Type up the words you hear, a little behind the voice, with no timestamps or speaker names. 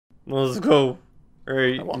Let's go.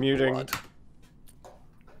 Alright, I want muting. blood.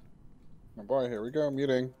 My boy, here we go,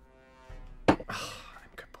 muting. I'm a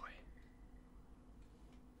good boy.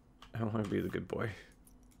 I don't want to be the good boy.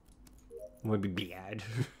 I want to be bad.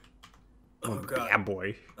 I want to be bad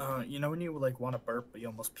boy. You know when you like want to burp but you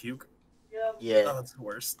almost puke? Yeah. Oh, that's the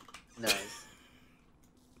worst. Nice.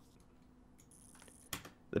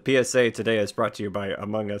 The PSA today is brought to you by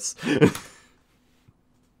Among Us.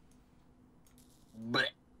 Bleh.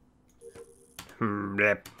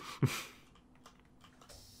 What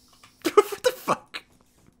the fuck?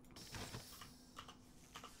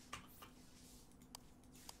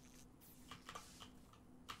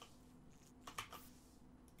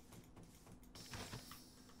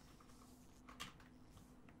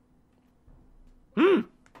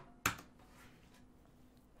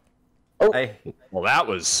 Oh. Well, that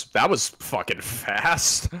was fucking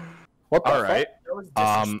fast. What the All fuck? right. That was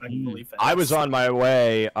disrespectfully fast. I was on my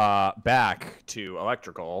way back to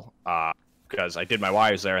electrical because I did my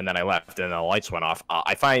wires there and then I left and the lights went off.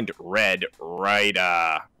 I find red right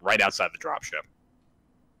outside the dropship.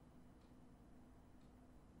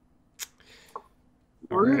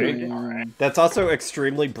 Alright. That's also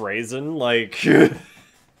extremely brazen, like...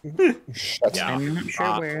 Shut Yeah. I'm not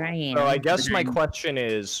sure where I am. So I guess my question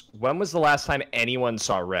is, when was the last time anyone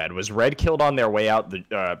saw Red? Was Red killed on their way out?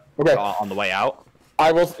 Okay. On the way out?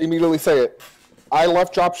 I will immediately say it. I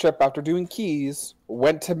left dropship after doing keys,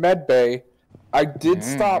 went to medbay. I did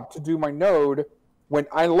stop to do my node. When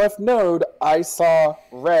I left node, I saw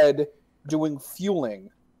Red doing fueling.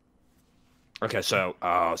 Okay, so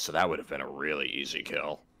so that would have been a really easy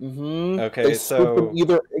kill. Mm-hmm. Okay, They swooped them so...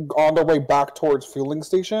 either on their way back towards fueling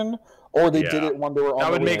station, or they did Yeah. it when they were on That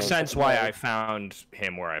their would way make to sense the why node. I found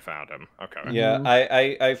him where I found him. Okay. Yeah,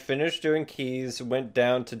 Mhm. I finished doing keys, went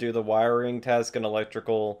down to do the wiring task and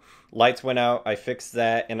electrical. Lights went out, I fixed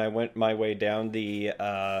that, and I went my way down the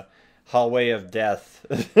hallway of death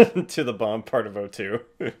to the bomb part of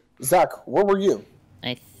O2. Zach, where were you?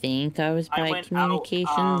 I think I was I by went communications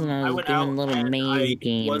out, and I was went doing out a little and maze I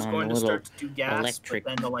game was on going the to little start to do gas, electric but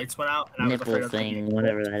then the lights went out and I was afraid nipple of getting thing, hit,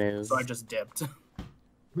 whatever that is. so I just dipped.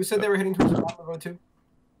 Who said they were heading towards the bottom of O2?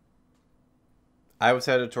 I was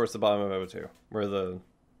headed towards the bottom of O2, where the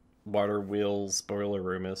water wheels boiler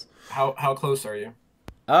room is. How close are you?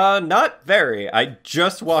 Not very. I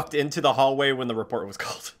just walked into the hallway when the report was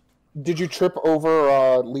called. Did you trip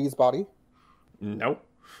over Lee's body? Nope.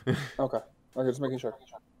 Okay, just making sure.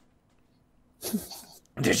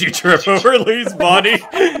 Did you trip over Lee's body?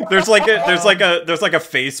 There's like a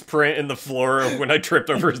face print in the floor of when I tripped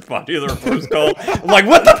over his body. The report was called. I'm like,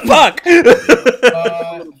 what the fuck?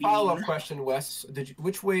 Follow-up question, Wes.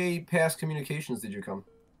 Which way past communications did you come?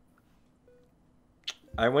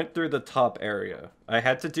 I went through the top area. I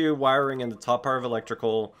had to do wiring in the top part of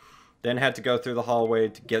electrical, then had to go through the hallway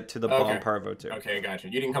to get to the bottom part of O2. Okay, gotcha.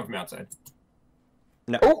 You didn't come from outside.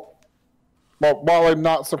 No. Oh! Well, I'm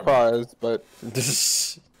not surprised, but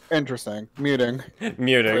interesting. Muting.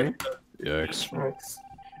 Muting. Yikes. All right.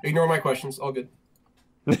 Ignore my questions. All good.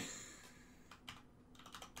 I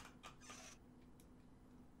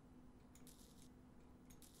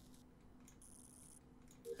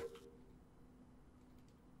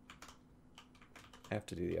have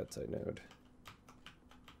to do the outside node.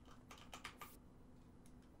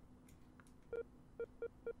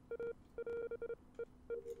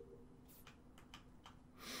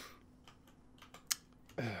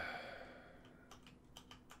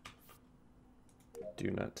 Do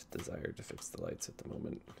not desire to fix the lights at the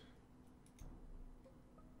moment.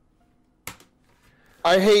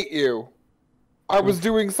 I hate you. I was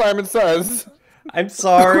doing Simon Says. I'm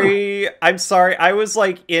sorry. I'm sorry. I was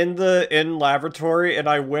like in laboratory and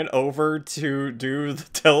I went over to do the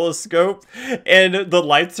telescope and the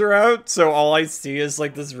lights are out, so all I see is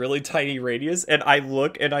like this really tiny radius, and I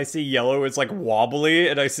look and I see yellow is like wobbly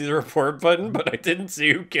and I see the report button, but I didn't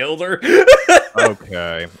see who killed her.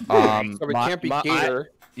 Okay. So it can't be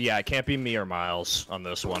Gator. Yeah, it can't be me or Miles on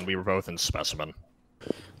this one. We were both in Specimen.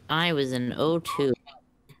 I was in O2.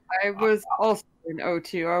 I was also in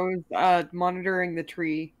O2. I was monitoring the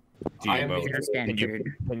tree. Do you both, just can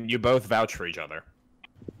entered. you both vouch for each other?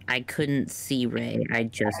 I couldn't see Ray. I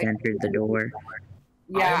just entered the door.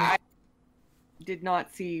 Yeah, I did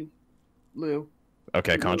not see Lou.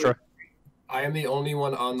 Okay, Contra? I am the only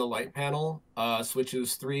one on the light panel.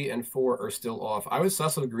 Switches 3 and 4 are still off. I was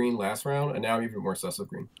sus of green last round, and now I'm even more sus of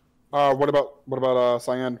green. What about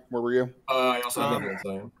Cyan? Where were you? I also have another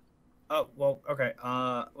Cyan. Oh, well, okay.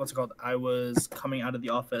 What's it called? I was coming out of the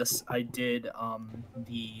office. I did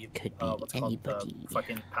the Could be what's it called, the anybody.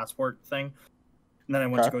 fucking passport thing. And then I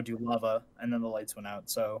went to Okay. go do lava, and then the lights went out.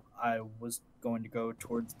 So I was going to go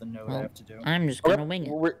towards the node I Well, have to do. I'm just Okay. gonna wing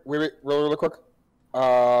it. Wait, really quick.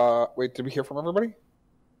 Wait, did we hear from everybody?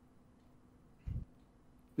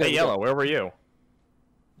 Yeah, Hey, we Yellow, where were you?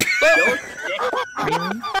 Really? did.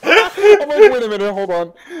 I'm like, wait a minute, hold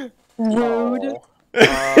on. Rude.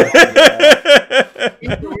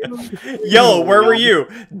 Yellow, where were you?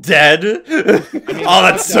 Dead? I mean, Oh,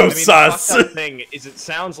 that's so the sus. fucked up thing is, it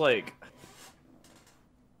sounds like.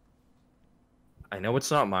 I know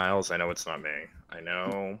it's not Miles. I know it's not me. I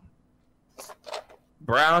know.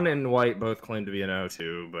 Brown and White both claim to be an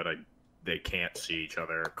O2, but they can't see each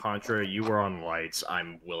other. Contra, you were on lights.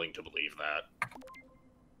 I'm willing to believe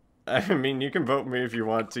that. I mean, you can vote me if you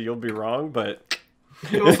want to. You'll be wrong, but It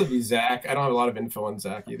could also be Zach. I don't have a lot of info on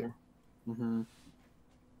Zach either. Mm-hmm.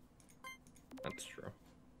 That's true.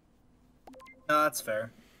 No, that's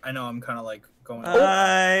fair. I know I'm kind of like going.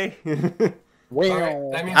 I Wow.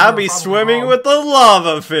 Alright, that means I'll we be were probably swimming wrong. with the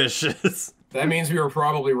lava fishes. That means we were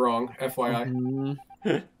probably wrong, FYI.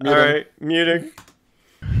 Mhm. All right, muting.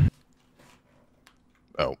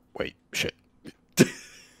 Oh, wait. Shit.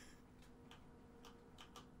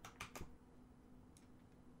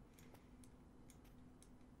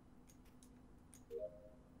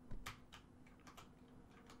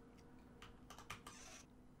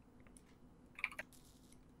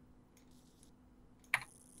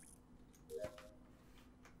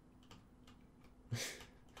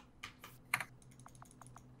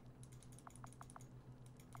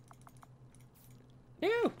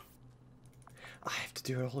 No. I have to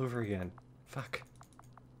do it all over again. Fuck.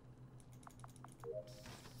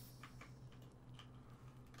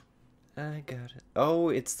 I got it. Oh,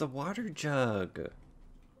 it's the water jug.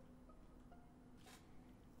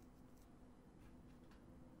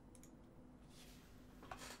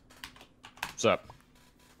 What's up?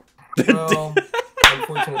 Well,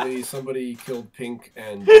 unfortunately, somebody killed Pink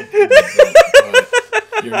and dumped him in the bed,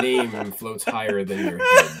 but your name floats higher than your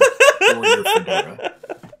head or your fedora.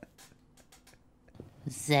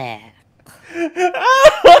 Zach.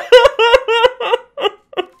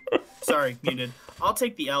 Sorry, muted. I'll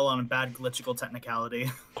take the L on a bad glitchical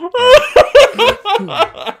technicality.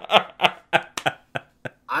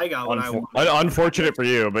 I got what I want. Unfortunate for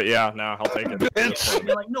you, but yeah, no, I'll take it. I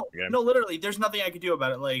mean, like, no, Okay. no, literally, there's nothing I could do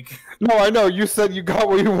about it. Like, No, I know. You said you got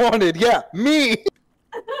what you wanted. Yeah, me.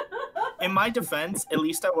 in my defense, at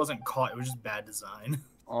least I wasn't caught. It was just bad design.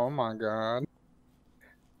 Oh my god.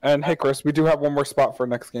 And hey, Chris, we do have one more spot for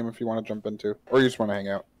next game if you want to jump into, or you just want to hang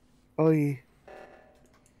out. Oy.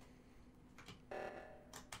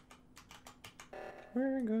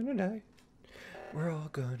 We're gonna die. We're all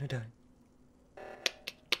gonna die.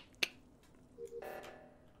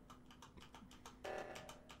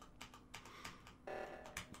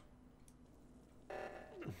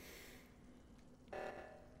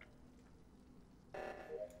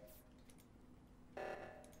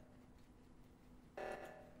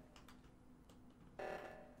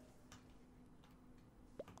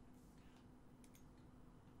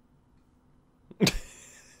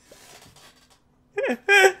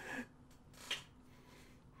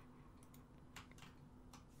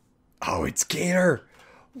 Oh, it's Gator!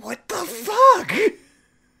 What the fuck?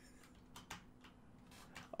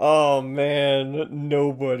 Oh man,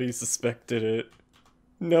 nobody suspected it.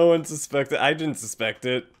 No one suspected. I didn't suspect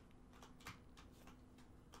it.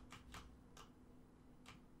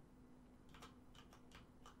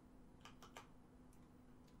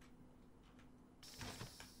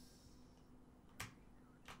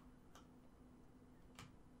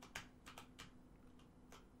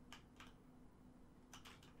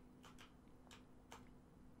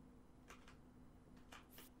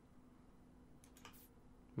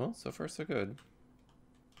 Well, so far so good.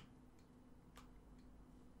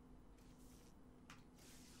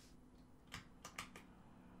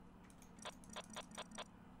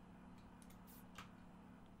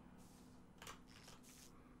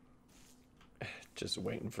 Just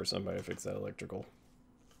waiting for somebody to fix that electrical.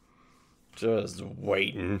 Just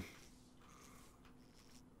waiting.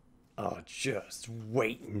 Oh, just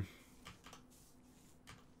waiting.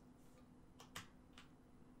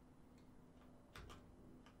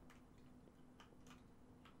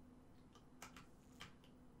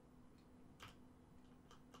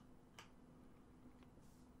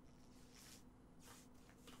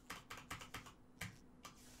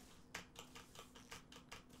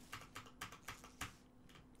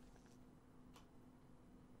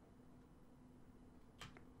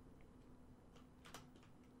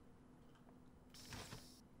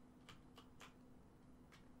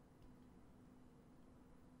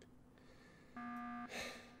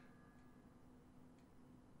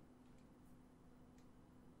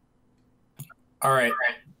 All right.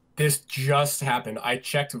 This just happened. I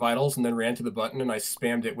checked vitals and then ran to the button and I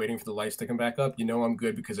spammed it waiting for the lights to come back up. You know I'm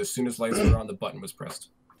good because as soon as lights were on, the button was pressed.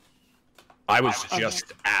 I was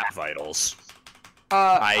just at vitals.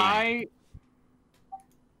 I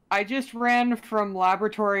just ran from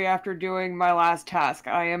laboratory after doing my last task.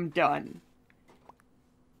 I am done.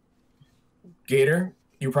 Gator,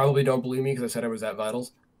 you probably don't believe me because I said I was at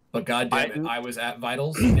vitals. But goddamn it, I was at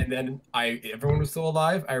vitals, and then everyone was still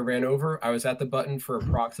alive. I ran over. I was at the button for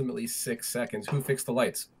approximately 6 seconds. Who fixed the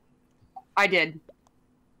lights? I did.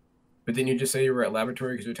 But didn't you just say you were at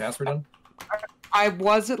laboratory because your tasks were done? I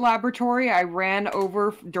was at laboratory. I ran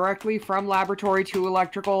over directly from laboratory to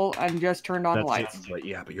electrical and just turned on the lights.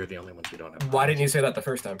 Yeah, but you're the only ones who don't have. Why didn't you say that the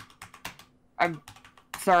first time? I'm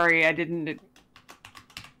sorry, I didn't.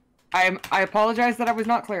 I apologize that I was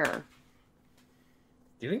not clearer.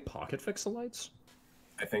 Do you think Pocket fixed the lights?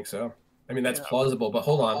 I think so. I mean, that's plausible, but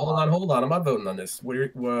hold on. I'm not voting on this.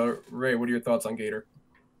 Ray, what are your thoughts on Gator?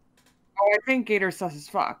 Oh, I think Gator's sus as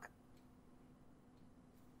fuck.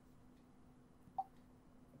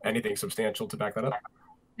 Anything substantial to back that up?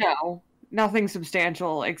 No, nothing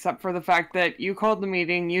substantial except for the fact that you called the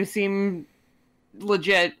meeting, you seem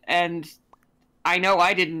legit, and I know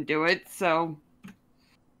I didn't do it, so...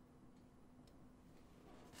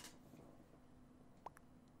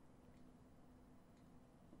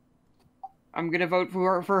 I'm gonna vote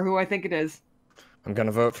for who I think it is. I'm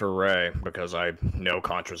gonna vote for Ray because I know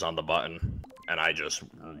Contra's on the button, and I just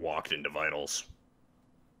walked into vitals.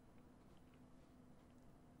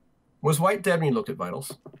 Was White dead when you looked at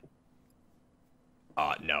vitals?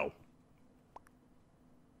 No.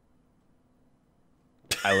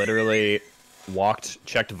 I literally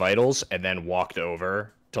checked vitals, and then walked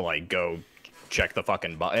over to, like, go check the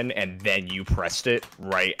fucking button, and then you pressed it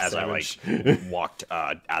right as Savage. I, like, walked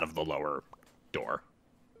out of the lower door.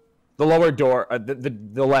 The lower door,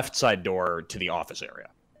 the left side door to the office area.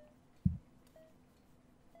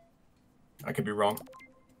 I could be wrong.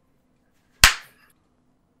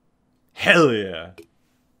 Hell yeah.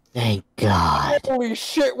 Thank God. Holy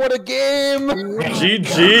shit, what a game!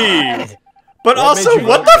 GG. But What also, made you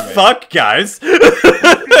what vote the for me? fuck, guys?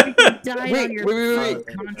 Died Wait, on your wait.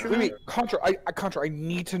 Contra? Wait, Contra, I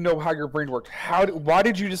need to know how your brain worked. Why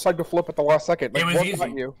did you decide to flip at the last second? It was what easy.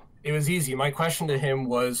 got you? It was easy. My question to him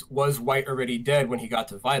was White already dead when he got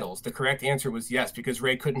to vitals? The correct answer was yes, because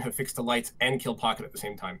Ray couldn't have fixed the lights and killed Pocket at the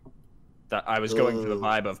same time. That I was going for the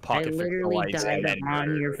vibe of Pocket fixed the literally lights and died then on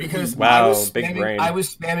murdered. your Because Wow, big brain. I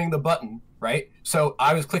was spamming the button, right? So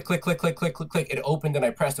I was click, click, click, click, click, click, click. It opened and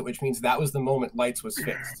I pressed it, which means that was the moment lights was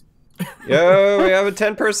fixed. Yo, we have a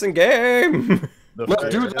 10-person game. Let's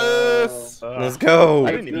do this! Let's go.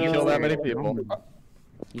 I didn't even kill that many people.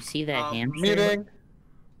 You see that hamster? Meeting.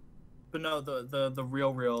 But no, the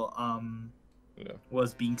real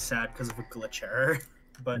was being sad because of a glitch error.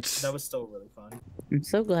 But that was still really fun. I'm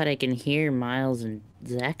so glad I can hear Miles and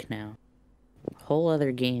Zach now. Whole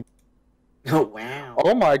other game. Oh, wow.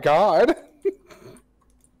 Oh my god.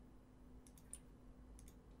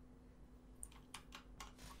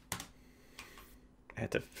 I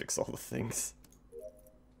had to fix all the things.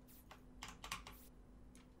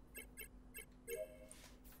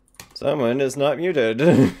 Someone is not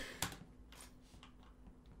muted.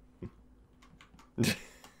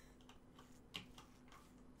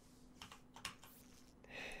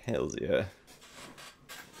 Hells yeah.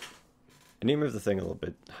 I need to move the thing a little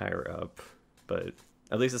bit higher up, but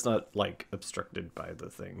at least it's not, like, obstructed by the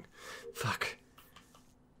thing. Fuck.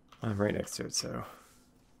 I'm right next to it, so...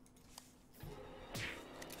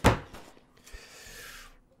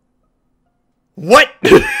 What?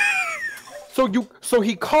 So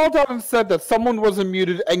he called out and said that someone wasn't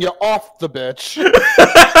muted and you're off the bitch.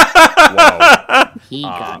 Whoa. He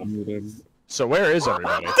got muted. So where is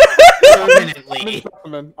everybody? Permanently.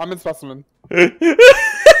 I'm in specimen.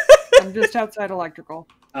 I'm just outside electrical.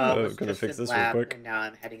 Oh, Was gonna just fix in this real lab, quick. And now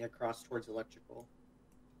I'm heading across towards electrical.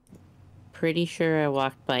 Pretty sure I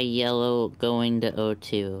walked by yellow going to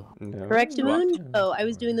O2. No. Correct, Moon? Oh, I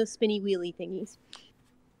was doing those spinny wheelie thingies.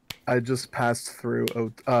 I just passed through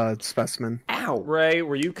specimen. Ow. Ray,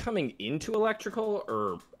 were you coming into electrical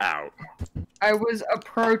or out? I was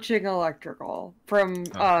approaching electrical from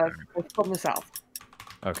the south.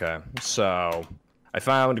 Okay, so I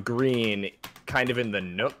found green kind of in the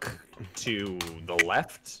nook to the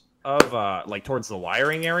left of, like, towards the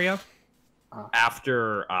wiring area.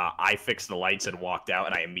 After I fixed the lights and walked out,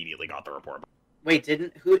 and I immediately got the report. Wait,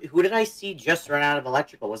 who did I see just run out of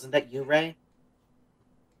electrical? Wasn't that you, Ray?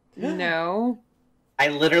 No. I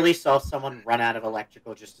literally saw someone run out of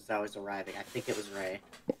electrical just as I was arriving. I think it was Ray.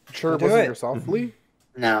 Sure it Do wasn't it. yourself, Lee?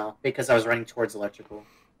 No, because I was running towards electrical.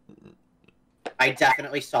 I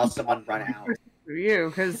definitely saw someone run out. You,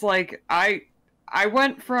 because like I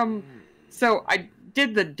went from, so I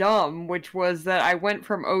did the dumb, which was that I went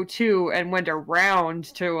from O2 and went around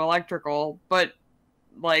to electrical, but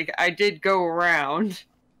like I did go around.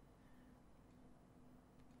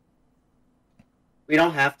 We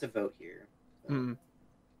don't have to vote here.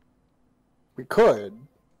 We could.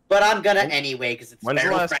 But I'm gonna anyway, because it's When's the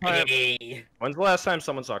Feral last time- Friday. When's the last time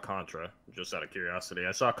someone saw Contra? Just out of curiosity.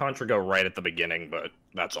 I saw Contra go right at the beginning, but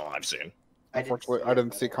that's all I've seen. Unfortunately, I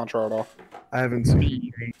didn't see Contra at all. I haven't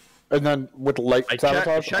seen it. And then with light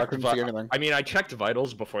sabotage, I couldn't see vi- anything. I mean, I checked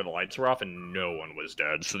vitals before the lights were off, and no one was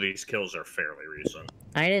dead. So these kills are fairly recent.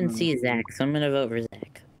 I didn't see Zach, so I'm gonna vote for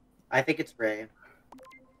Zach. I think it's Ray.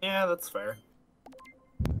 Yeah, that's fair.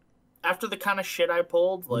 After the kind of shit I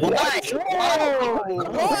pulled, like... What? Whoa!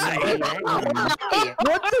 Why?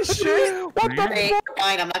 What the shit? What the Ray, fuck?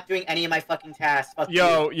 fine, I'm not doing any of my fucking tasks. Fuck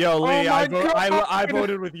Yo, Lee, my God. I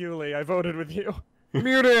voted with you, Lee. I voted with you.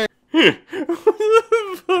 Muting. you.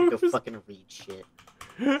 Go fucking read shit.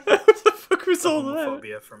 What the fuck was all that?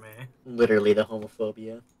 Homophobia for me. Literally the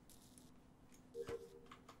homophobia.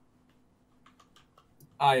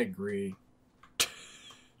 I agree.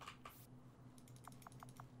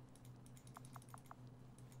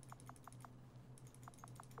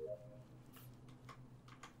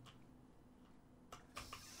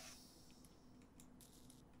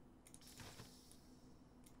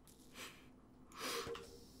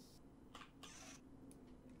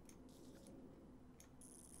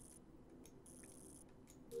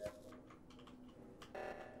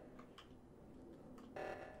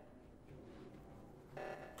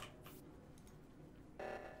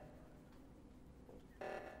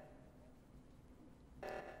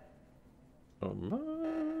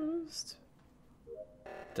 Almost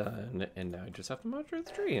done, and now I just have to monitor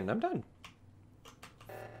the tree, and I'm done.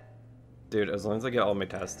 Dude, as long as I get all my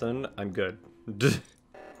tasks done, I'm good.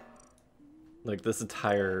 Like, this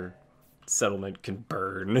entire settlement can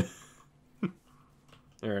burn.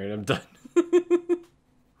 Alright, I'm done.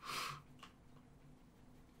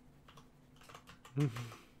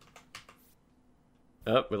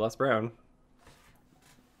 Oh, we lost Brown.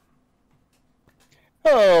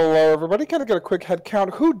 Hello, everybody. Can I get a quick head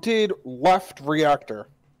count? Who did left reactor?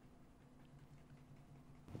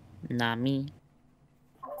 Not me.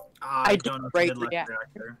 I don't know if right I did left reactor.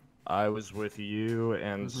 reactor. I was with you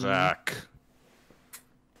and Zach.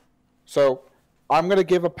 So, I'm gonna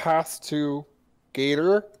give a pass to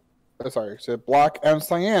Gator. Sorry, to Black and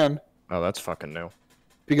Cyan, Oh, that's fucking new.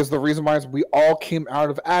 because the reason why is we all came out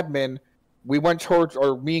of admin. We went towards,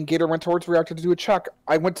 or me and Gator went towards reactor to do a check.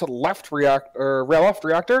 I went to left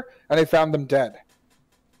reactor, and I found them dead.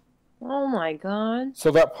 Oh my god. So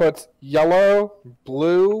that puts yellow,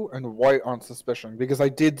 blue, and white on suspicion, because I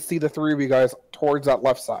did see the three of you guys towards that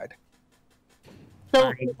left side. So,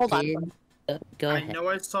 I hold on. did. Go I ahead. know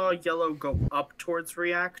I saw yellow go up towards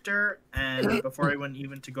reactor, and before I went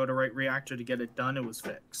even to go to right reactor to get it done, it was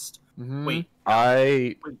fixed. Mhm. Wait,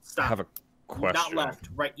 I stop. have a question. Not left,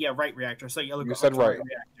 right. Yeah, right reactor. So yellow. You go said up to right.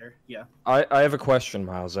 reactor. Yeah. I have a question,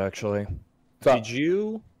 Miles. Actually, So, did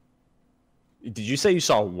you say you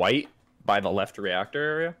saw white by the left reactor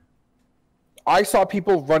area? I saw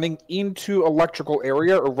people running into electrical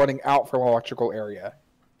area or running out from electrical area.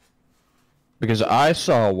 Because I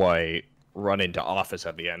saw white run into office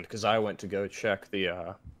at the end. Because I went to go check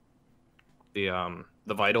the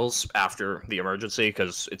vitals after the emergency.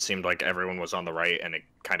 Because it seemed like everyone was on the right, and it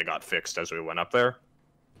kind of got fixed as we went up there.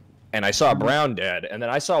 And I saw Brown dead, and then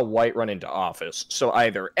I saw white run into office. So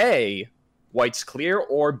either A, white's clear,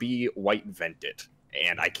 or B, white vented.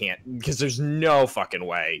 And I can't, because there's no fucking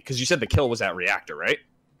way. Because you said the kill was at reactor, right?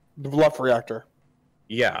 The left reactor.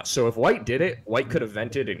 Yeah, so if white did it, white could have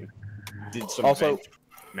vented and did some Also, vent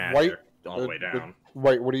magic white all the way down.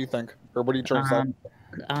 White, what do you think? Or what do you trying to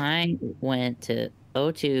say? I went to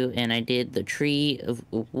O2 and I did the tree of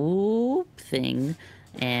whoop thing,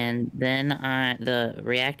 and then the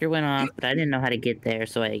reactor went off, but I didn't know how to get there,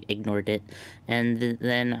 so I ignored it. And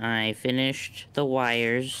then I finished the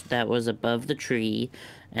wires that was above the tree,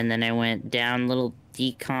 and then I went down little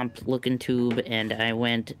decomp looking tube, and I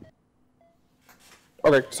went.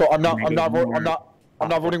 Okay, so I'm not voting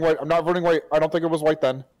white. I'm not voting white. I don't think it was white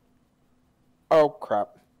then. Oh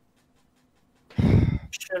crap.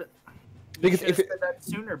 Should Because if if it, said that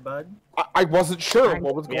sooner, bud. I wasn't sure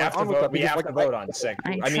what was We going have to on with vote. that. We because, have like, to vote on 6. I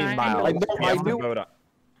I mean, tried. Miles. I know- we I have to knew- vote on.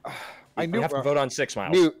 I knew. We have to vote on 6,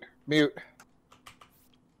 Miles. Mute.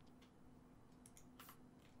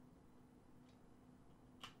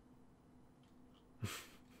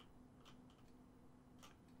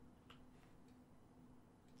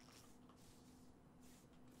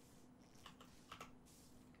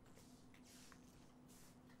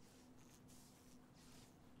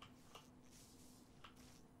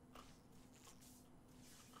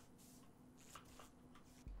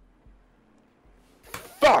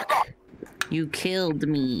 Fuck! You killed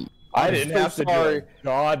me. I I'm didn't so have to sorry. do a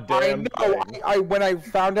goddamn I know. thing. I when I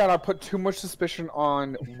found out, I put too much suspicion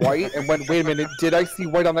on White, and went, wait a minute, did I see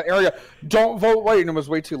White on that area? Don't vote White, and it was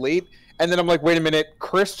way too late. And then I'm like, wait a minute,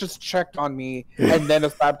 Chris just checked on me, and then a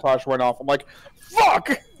sabotage went off. I'm like, fuck!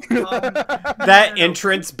 That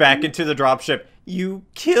entrance back into the dropship. You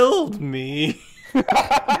killed me.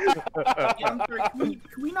 I'm sorry, can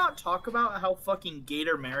we not talk about how fucking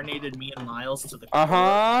Gator marinated me and Miles to the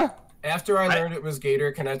core? After I learned it was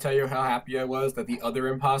Gator, can I tell you how happy I was that the other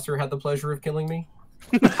imposter had the pleasure of killing me?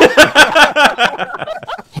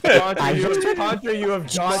 Contra, you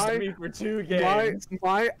have dogged me for 2 games.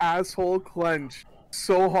 My asshole clenched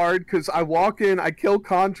so hard because I walk in, I kill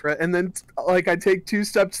Contra, and then like I take 2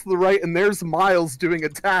 steps to the right, and there's Miles doing a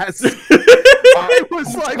task. I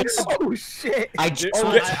was like, oh shit! I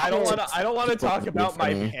don't want to talk about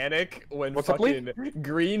my panic when fucking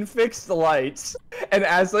Green fixed the lights, and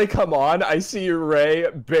as they come on, I see Ray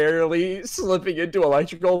barely slipping into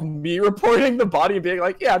electrical, me reporting the body and being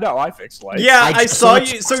like, yeah, no, I fixed lights. Yeah, I saw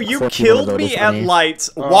you. So you killed me at lights,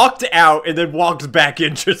 walked out, and then walked back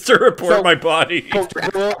in just to report my body.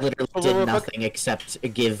 Literally did nothing except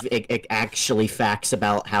give actually facts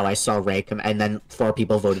about how I saw Ray come, and then 4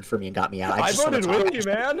 people voted for me and got me out. I voted with you,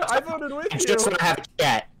 man. I voted with you. Just want to have a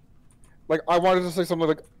chat. Like, I wanted to say something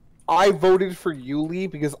like, I voted for Yuli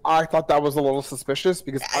because I thought that was a little suspicious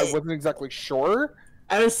because I wasn't exactly sure.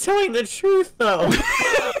 I was telling the truth, though.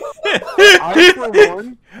 I, for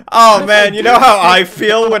one, oh man, you know how I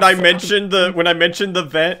feel when I mentioned the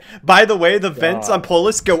vent. By the way, the vents on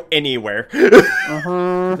Polis go anywhere.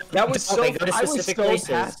 That was so. I was so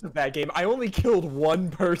passive that game. I only killed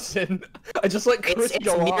 1 person. I just let Chris it's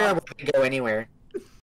go near on. where to go anywhere.